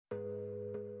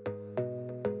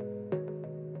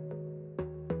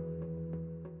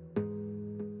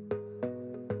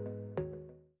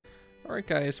Alright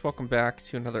guys, welcome back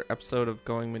to another episode of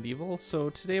Going Medieval. So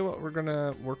today what we're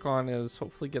gonna work on is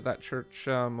hopefully get that church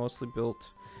mostly built.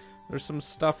 There's some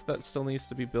stuff that still needs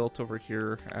to be built over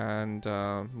here and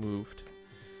moved.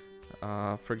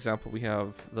 For example, we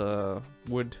have the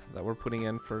wood that we're putting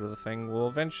in for the thing. We'll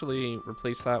eventually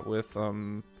replace that with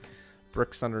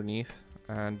bricks underneath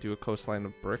and do a coastline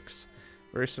of bricks.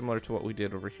 Very similar to what we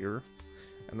did over here.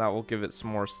 And that will give it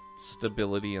some more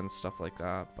stability and stuff like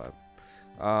that. But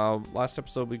last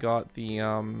episode we got the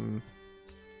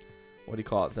what do you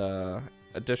call it, the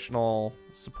additional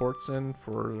supports in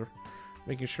for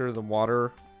making sure the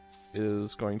water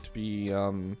is going to be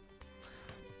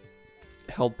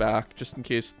held back just in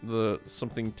case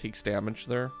something takes damage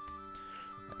there.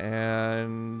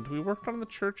 And we worked on the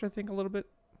church, I think, a little bit,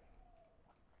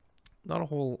 not a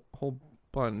whole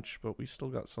bunch, but we still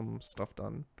got some stuff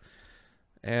done.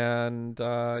 And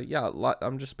yeah,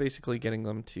 I'm just basically getting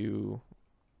them to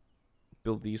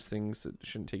build these things that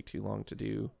shouldn't take too long to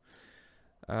do.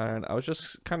 And I was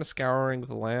just kind of scouring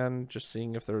the land, just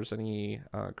seeing if there was any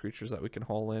creatures that we can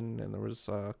haul in. And there was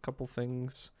a couple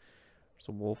things. There's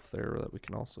a wolf there that we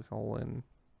can also haul in.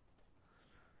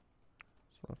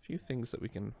 So a few things that we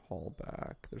can haul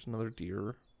back. There's another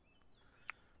deer.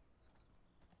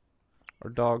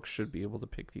 Our dog should be able to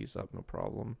pick these up, no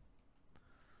problem.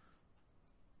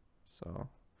 So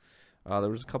there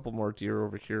was a couple more deer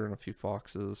over here and a few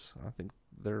foxes. I think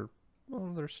they're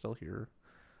still here.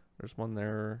 There's one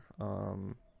there.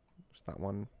 There's that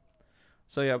one.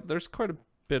 So yeah, there's quite a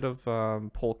bit of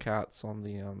polecats on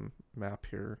the map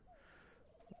here.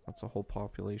 That's a whole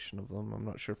population of them. I'm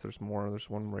not sure if there's more. There's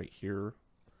one right here.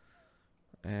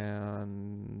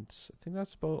 And I think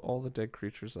that's about all the dead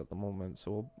creatures at the moment.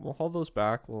 So we'll haul those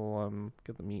back. We'll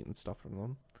get the meat and stuff from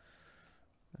them.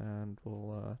 And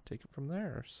we'll take it from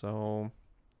there. So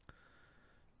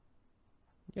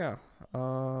yeah.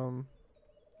 Oh,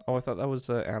 I thought that was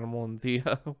an animal in the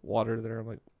water there. I'm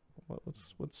like,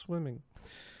 what's swimming?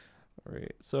 All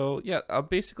right. So yeah,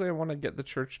 basically I want to get the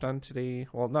church done today.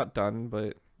 Well, not done,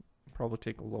 but probably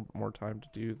take a little bit more time to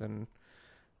do than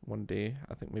one day.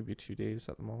 I think maybe 2 days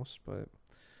at the most. But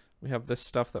we have this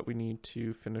stuff that we need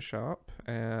to finish up.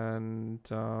 And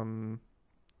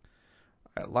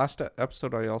last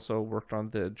episode I also worked on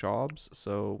the jobs.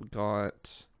 So we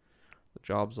got the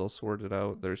jobs all sorted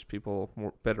out. There's people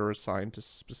better assigned to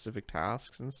specific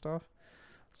tasks and stuff.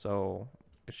 So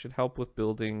it should help with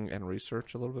building and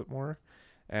research a little bit more.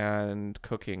 And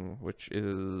cooking, which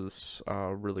is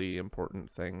a really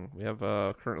important thing. We have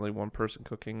currently one person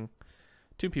cooking.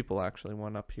 2 people actually,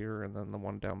 one up here and then the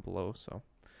one down below. So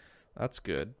that's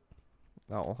good.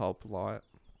 That will help a lot.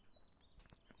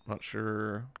 Not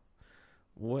sure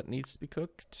what needs to be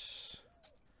cooked.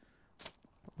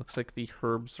 Looks like the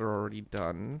herbs are already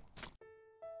done.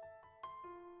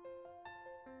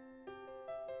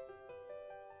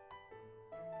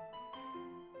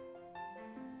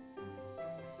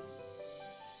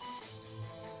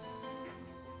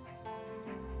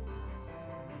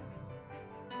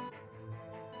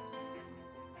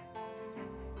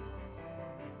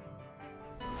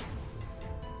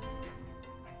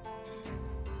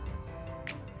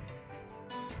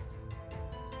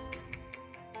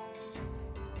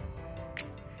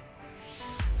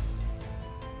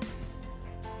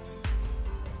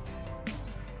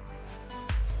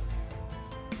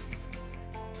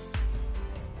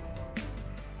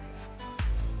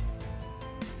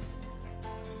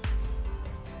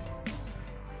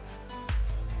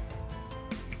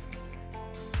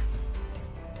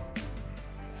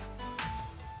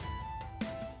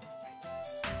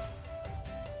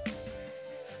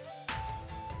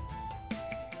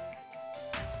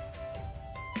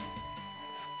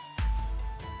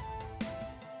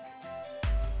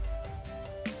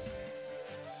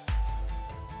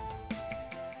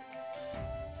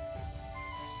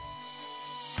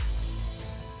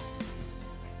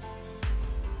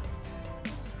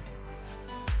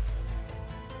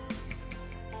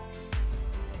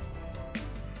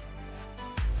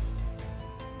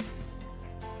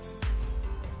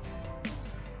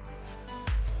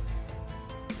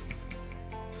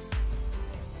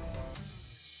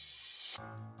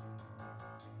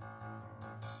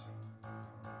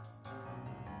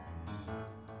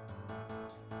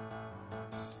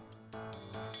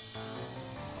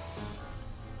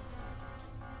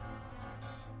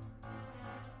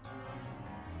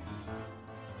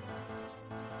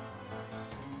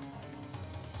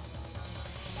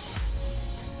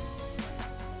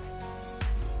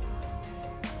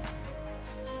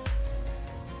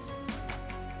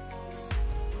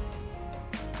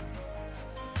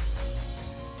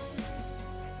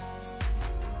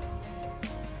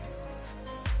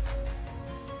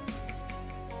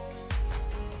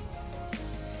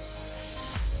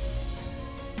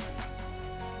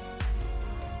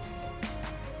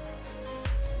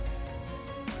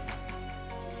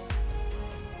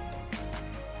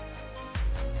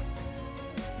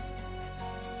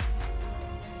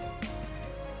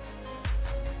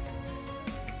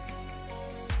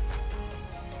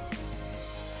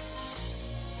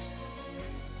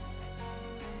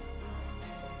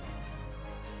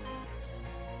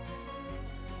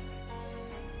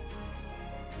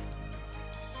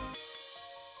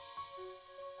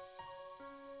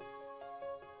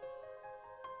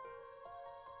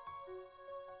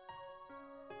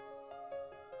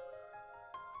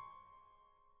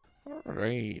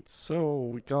 Alright, so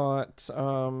we got,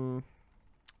 what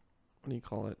do you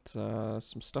call it?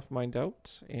 Some stuff mined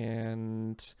out,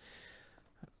 and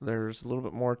there's a little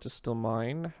bit more to still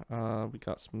mine. We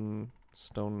got some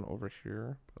stone over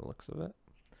here by the looks of it.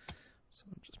 So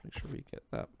just make sure we get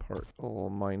that part all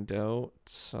mined out.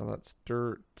 So that's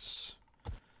dirt, it's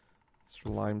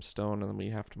limestone, and then we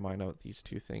have to mine out these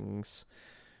two things.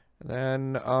 And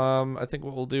then I think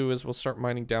what we'll do is we'll start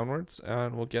mining downwards,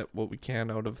 and we'll get what we can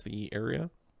out of the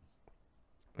area.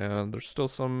 And there's still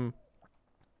some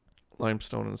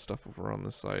limestone and stuff over on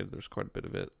this side. There's quite a bit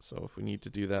of it. So if we need to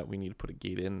do that, we need to put a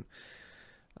gate in.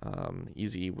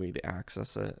 Easy way to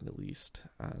access it at least.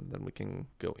 And then we can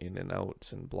go in and out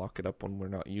and block it up when we're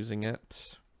not using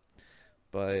it.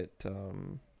 But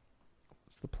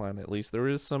that's the plan at least. There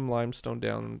is some limestone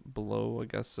down below. I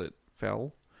guess it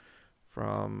fell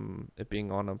from it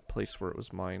being on a place where it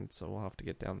was mined, so we'll have to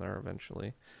get down there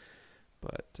eventually.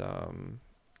 But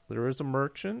there is a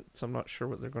merchant, so I'm not sure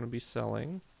what they're going to be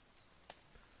selling.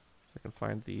 I can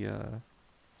find the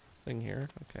thing here.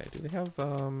 Okay, do they have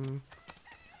oh,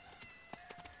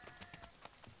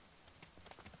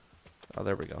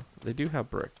 there we go. They do have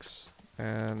bricks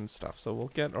and stuff, so we'll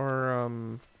get our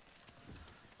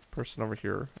person over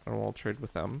here and we'll trade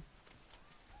with them.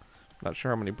 Not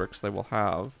sure how many bricks they will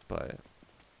have, but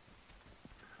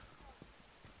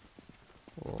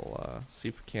we'll see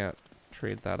if we can't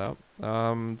trade that up.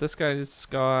 This guy's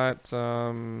got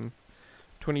 22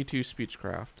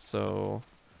 speechcraft, so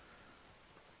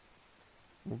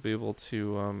we'll be able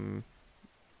to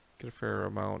get a fair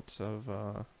amount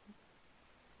of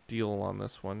deal on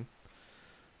this one.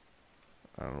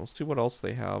 I don't know, we'll see what else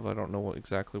they have. I don't know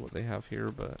exactly what they have here,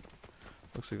 but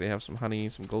looks like they have some honey,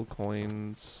 some gold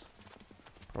coins,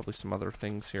 probably some other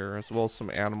things here, as well as some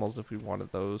animals if we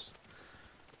wanted those.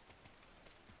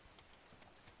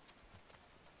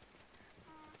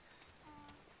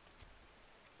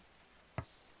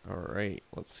 Alright,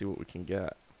 let's see what we can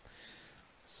get.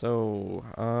 So,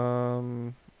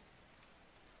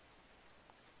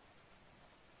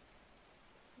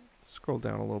 scroll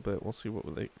down a little bit, we'll see what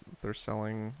they're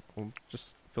selling. We'll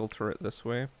just filter it this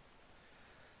way.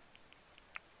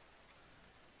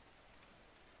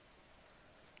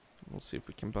 We'll see if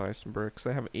we can buy some bricks.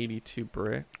 They have 82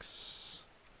 bricks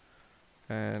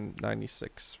and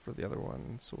 96 for the other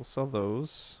one. So we'll sell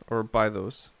those, or buy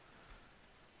those.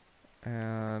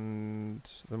 And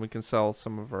then we can sell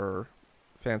some of our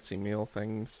fancy meal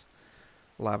things,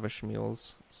 lavish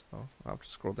meals. So I'll have to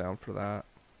scroll down for that.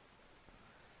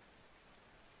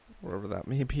 Wherever that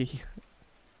may be.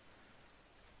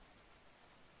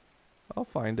 I'll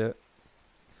find it.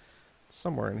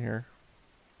 Somewhere in here.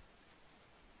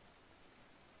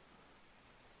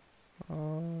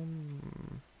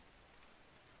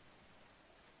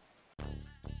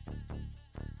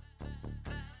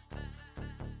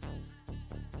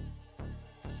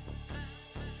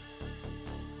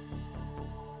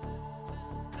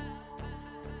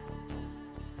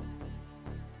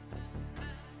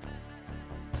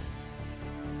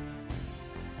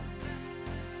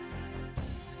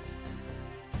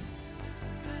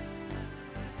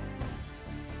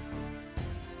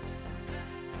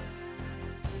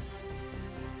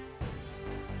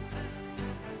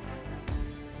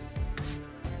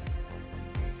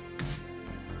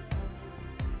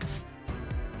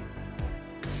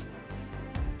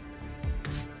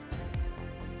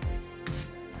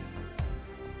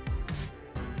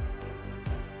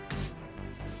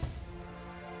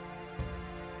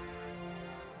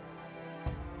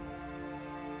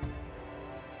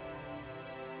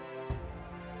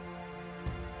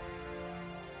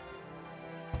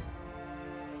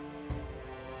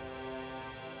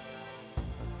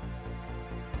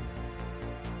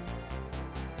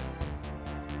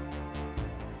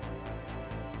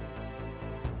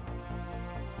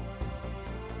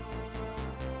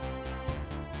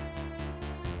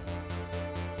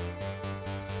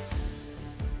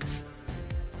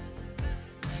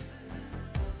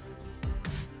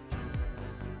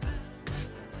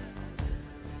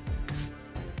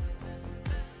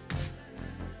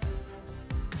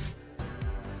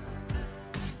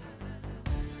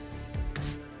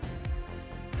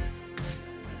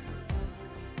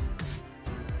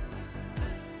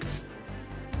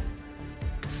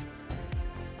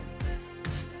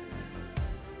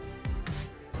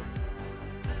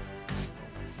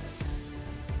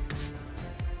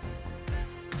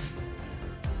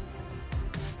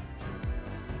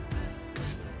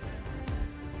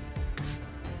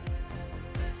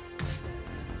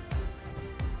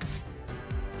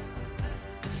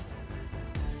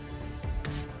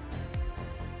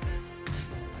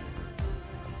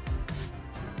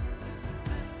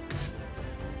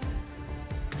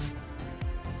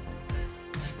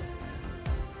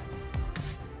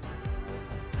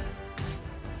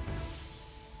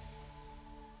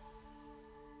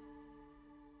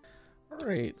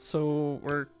 Alright, so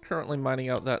we're currently mining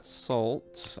out that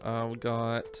salt. We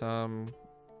got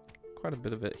quite a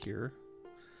bit of it here.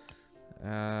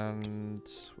 And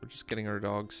we're just getting our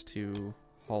dogs to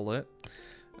haul it.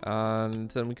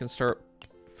 And then we can start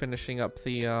finishing up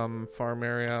the farm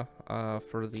area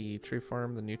for the tree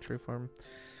farm, the new tree farm.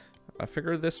 I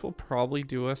figure this will probably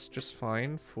do us just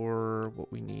fine for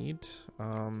what we need.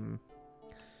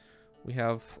 We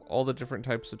have all the different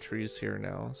types of trees here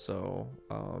now. So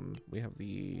we have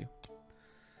the,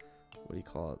 what do you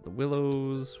call it? The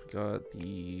willows. We got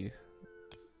the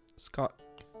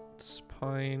Scots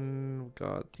pine. We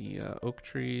got the oak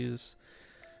trees.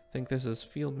 I think this is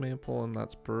field maple and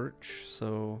that's birch.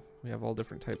 So we have all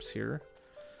different types here.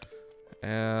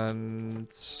 And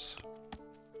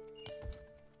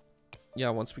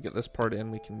yeah, once we get this part in,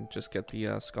 we can just get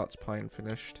the Scots pine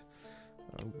finished.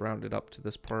 Round it up to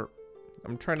this part.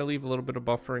 I'm trying to leave a little bit of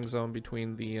buffering zone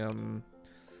between the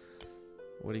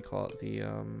what do you call it,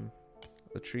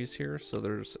 the trees here, so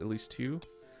there's at least 2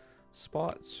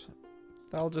 spots.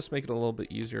 That'll just make it a little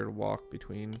bit easier to walk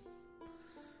between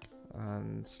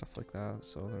and stuff like that.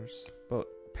 So there's about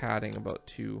padding about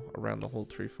 2 around the whole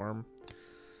tree farm.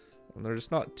 And there's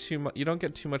not too much, you don't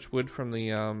get too much wood from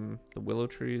the willow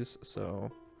trees, so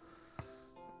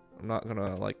I'm not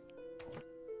gonna like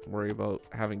worry about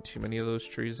having too many of those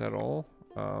trees at all.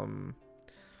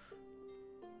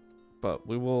 But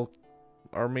we will,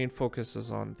 our main focus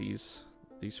is on these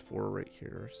 4 right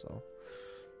here. So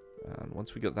and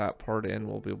once we get that part in,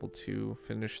 we'll be able to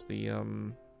finish the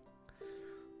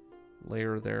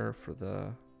layer there for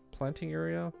the planting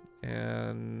area.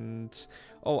 And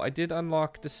oh, I did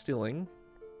unlock distilling,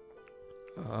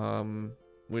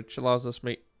 which allows us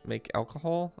make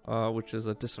alcohol, which is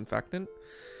a disinfectant.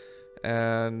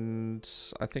 And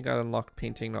I think I unlocked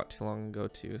painting not too long ago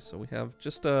too. So we have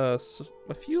just a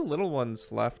few little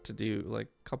ones left to do, like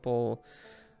a couple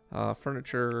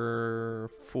furniture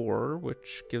 4,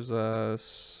 which gives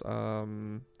us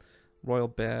royal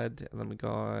bed, and then we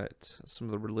got some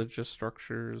of the religious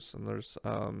structures, and there's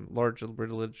large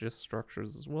religious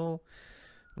structures as well.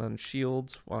 And then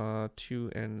shields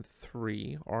 2 and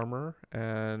 3, armor,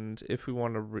 and if we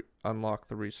want to unlock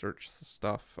the research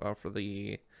stuff for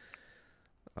the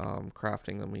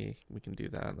crafting, then we can do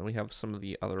that. And then we have some of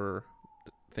the other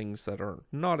things that are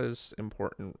not as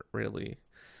important really.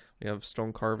 We have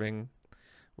stone carving,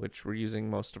 which we're using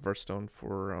most of our stone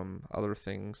for other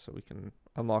things, so we can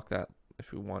unlock that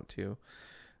if we want to.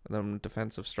 And then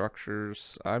defensive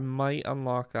structures, I might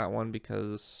unlock that one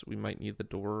because we might need the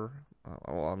door.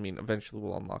 Well, I mean, eventually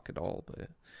we'll unlock it all, but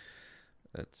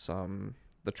it's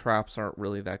the traps aren't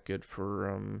really that good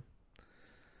for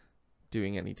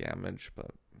doing any damage.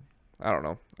 But I don't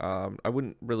know. I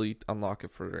wouldn't really unlock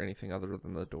it for anything other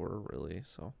than the door, really.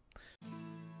 So.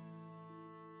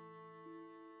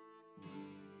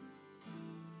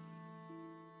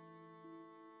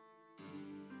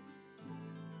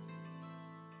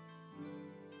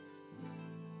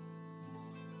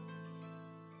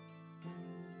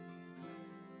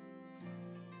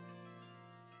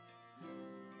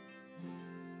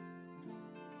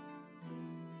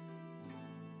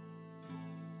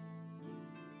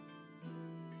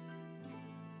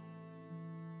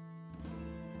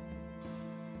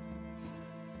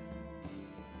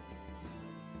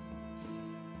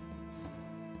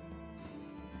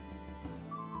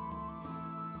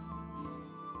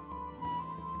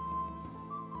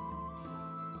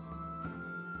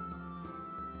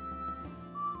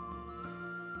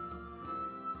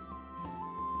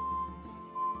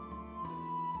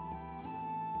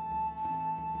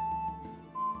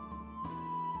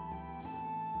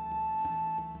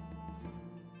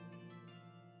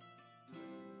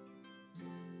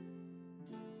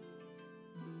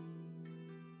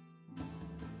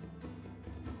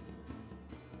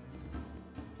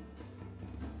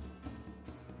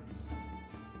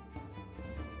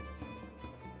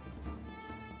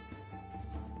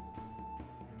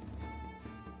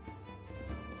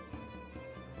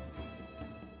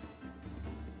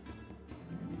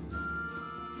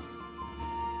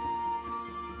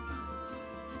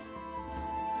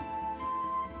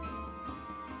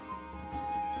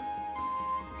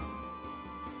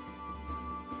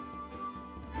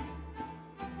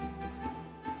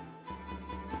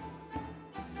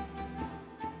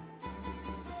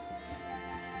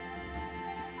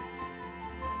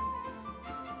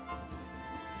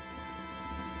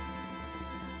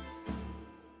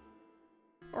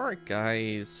 Alright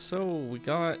guys, so we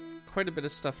got quite a bit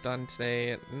of stuff done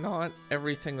today. Not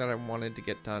everything that I wanted to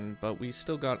get done, but we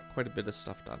still got quite a bit of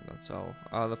stuff done. And so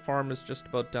the farm is just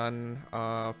about done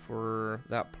for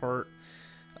that part.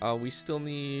 We still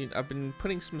need, I've been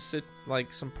putting some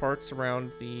some parts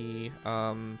around the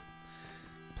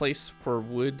place for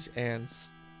wood and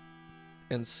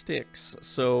sticks,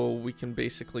 so we can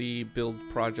basically build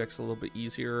projects a little bit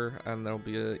easier, and there'll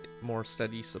be a more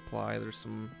steady supply. There's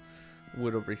some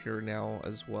wood over here now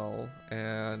as well,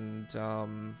 and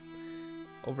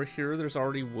over here there's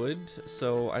already wood,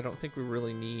 so I don't think we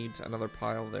really need another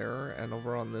pile there. And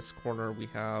over on this corner we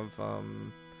have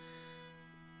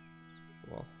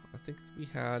well, I think we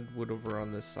had wood over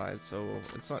on this side, so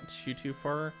it's not too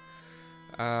far.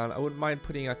 And I wouldn't mind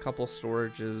putting a couple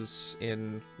storages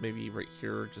in, maybe right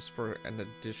here, just for an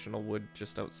additional wood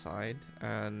just outside,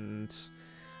 and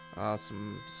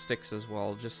some sticks as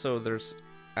well, just so there's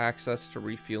access to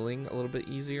refueling a little bit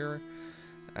easier,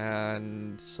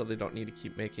 and so they don't need to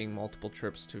keep making multiple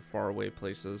trips to far away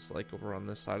places like over on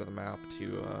this side of the map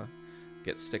to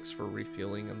get sticks for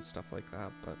refueling and stuff like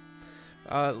that. But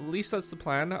at least that's the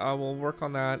plan. We'll work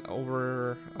on that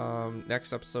over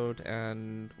next episode,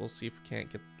 and we'll see if we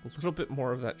can't get a little bit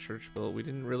more of that church built. We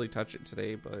didn't really touch it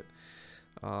today, but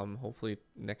hopefully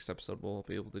next episode we'll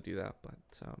be able to do that.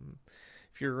 But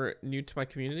if you're new to my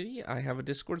community, I have a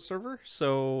Discord server,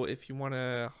 so if you want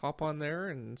to hop on there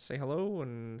and say hello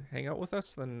and hang out with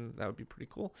us, then that would be pretty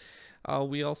cool.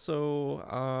 We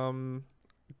also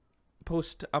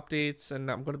post updates, and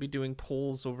I'm going to be doing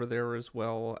polls over there as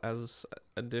well, as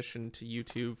addition to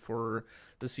YouTube for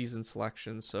the season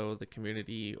selection, so the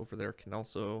community over there can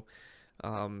also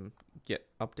get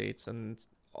updates, and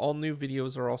all new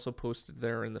videos are also posted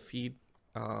there in the feed.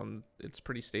 It's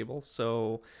pretty stable,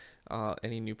 so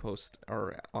any new posts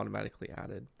are automatically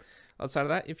added. Outside of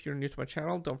that, if you're new to my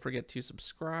channel, don't forget to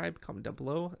subscribe, comment down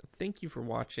below. Thank you for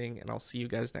watching, and I'll see you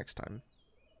guys next time.